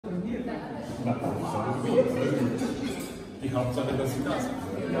Die Hauptsache, dass Sie da sind.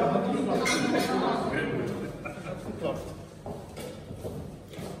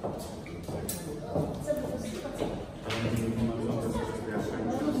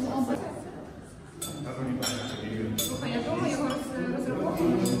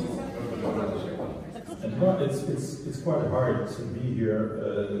 It's quite hard to be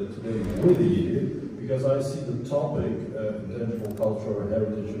here today with you because I see the topic, Intangible Cultural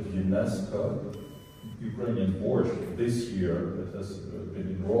Heritage of UNESCO, Ukrainian borscht. This year it has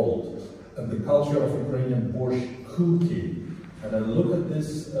been enrolled, and the culture of Ukrainian borscht cooking. And I look at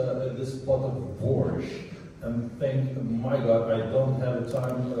this pot of borscht and think, my God, I don't have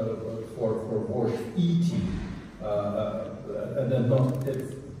time for borscht eating, and then not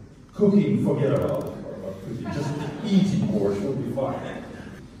cooking. Forget about it. Just eating borscht will be fine.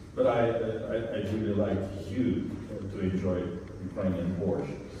 But I really like you to enjoy Ukrainian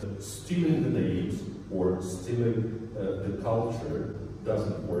borscht. Stealing the names or stealing the culture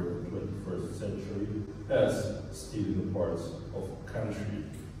doesn't work in the 21st century, as stealing the parts of a country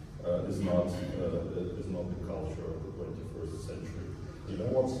is not the culture of the 21st century. You know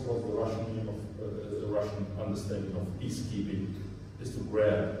what's the Russian name of the Russian understanding of peacekeeping? Is to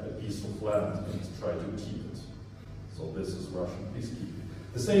grab a piece of land and try to keep it. So this is Russian peacekeeping.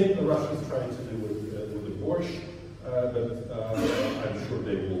 The same the Russians try to do with the borscht, but I'm sure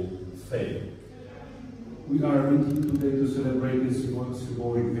they will fail. We are meeting today to celebrate this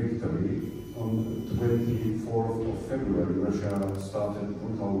symbolic victory. On the 24th of February, Russia started a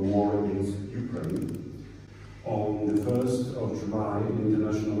brutal war against Ukraine. On the 1st of July, the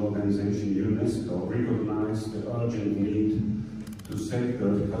international organization UNESCO recognized the urgent need to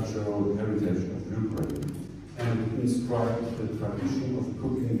safeguard the cultural heritage of Ukraine and inscribed the tradition of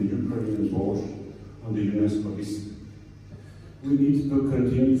cooking the Ukrainian borscht on the UNESCO list. We need to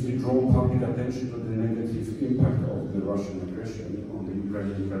continuously draw public attention to the negative impact of the Russian aggression on the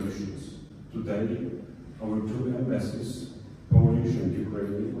Ukrainian traditions. Today, our two embassies, Polish and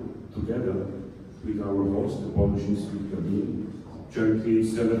Ukrainian, together with our host, the Polish Institute Berlin, jointly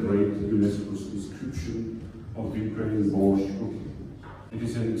celebrate UNESCO's inscription of the Ukrainian borscht cooking. It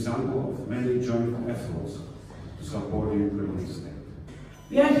is an example of many joint efforts to support the Ukrainian state.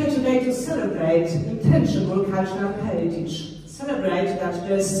 We are here today to celebrate intangible cultural heritage. Celebrate that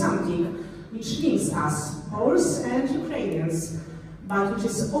there is something which links us, Poles and Ukrainians, but which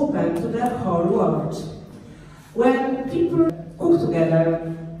is open to the whole world. When people cook together,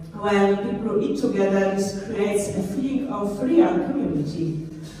 when people eat together, this creates a feeling of real community.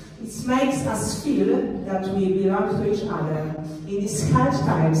 It makes us feel that we belong to each other. In these hard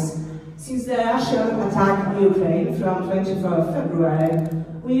times, since the Russian attack on Ukraine from 24th of February,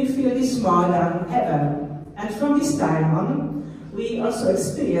 we feel this more than ever. And from this time on, we also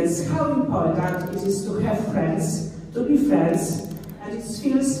experience how important it is to have friends, to be friends, and it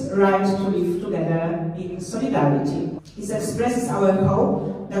feels right to live together in solidarity. This expresses our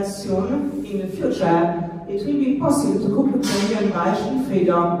hope that soon, in the future, it will be possible to cook Ukrainian borscht in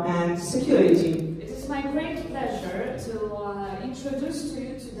freedom and security. It is my great pleasure to introduce to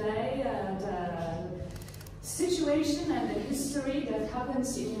you today the situation and the history that happened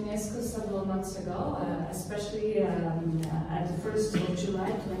in UNESCO several months ago, especially at the 1st of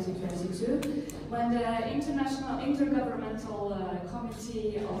July 2022, when the International Intergovernmental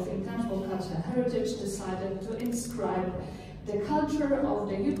Committee of Intangible Cultural Heritage decided to inscribe the culture of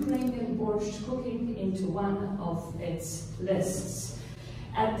the Ukrainian borscht cooking into one of its lists.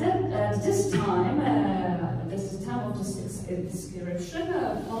 At this time, this is the time of this inscription,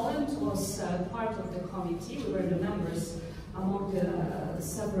 Poland was part of the committee. We were the members among the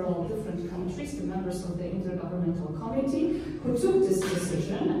several different countries, the members of the Intergovernmental Committee, who took this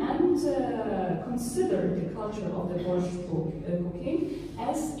decision and considered the culture of the borscht cooking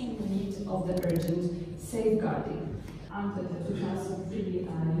as in need of the urgent safeguarding. Under the 2003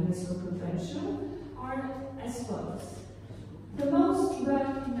 UNESCO Convention are as follows. The most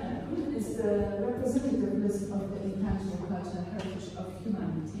well-known is the representative list of the intangible cultural heritage of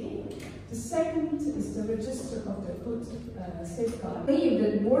humanity. The second is the register of the food safeguard. I believe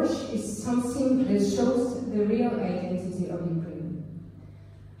that borscht is something that shows the real identity of Ukraine.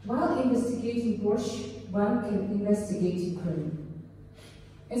 While investigating borscht, one can investigate Ukraine.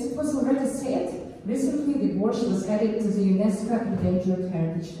 As it was already said, recently the borscht was added to the UNESCO Endangered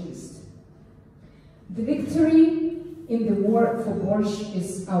Heritage List. The victory in the war for borscht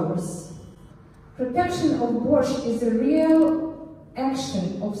is ours. Protection of borscht is a real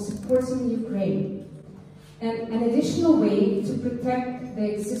action of supporting Ukraine and an additional way to protect the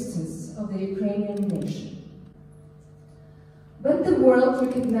existence of the Ukrainian nation. When the world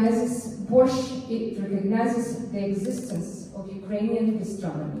recognizes borscht, it recognizes the existence of Ukrainian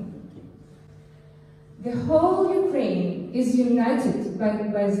gastronomy. The whole Ukraine is united by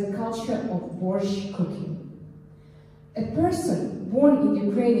the culture of borscht cooking. A person born in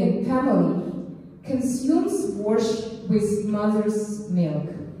Ukrainian family consumes borscht with mother's milk.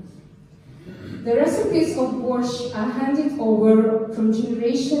 The recipes of borscht are handed over from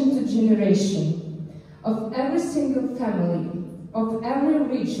generation to generation, of every single family, of every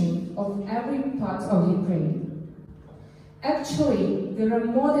region, of every part of Ukraine. Actually, there are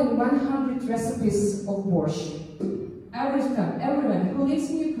more than 100 recipes of borscht. Everyone who lives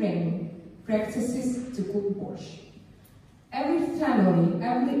in Ukraine practices to cook borscht. Every family,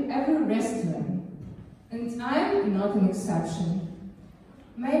 every restaurant, and I'm not an exception.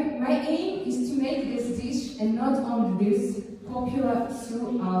 My aim is to make this dish, and not only this, popular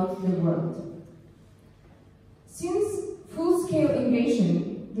throughout the world. Since full-scale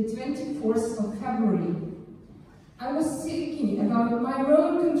invasion, the 24th of February, I was thinking about my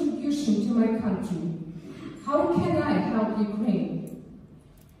own contribution to my country. How can I help Ukraine?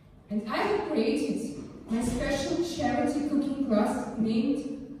 And I have created my special charity cooking class named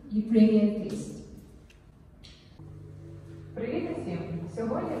Ukrainian Taste. Привіт усім!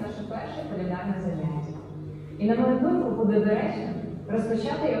 Сьогодні наше перше кулінарне заняття. І на мою думку буде доречно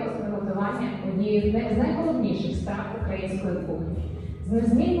розпочати його з приготування однієї з найголовніших страв української кухні, з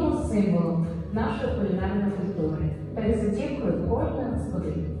незмінного символу нашої кулінарної культури та візитівкою кожної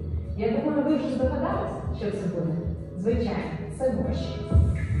господині. Я думаю, ви вже здогадались, що це буде. Звичайно, це борщ.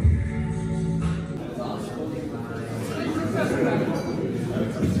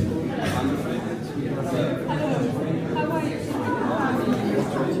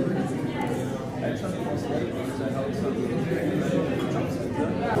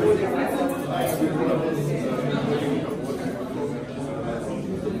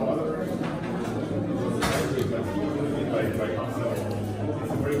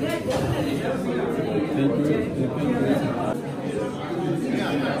 Thank you.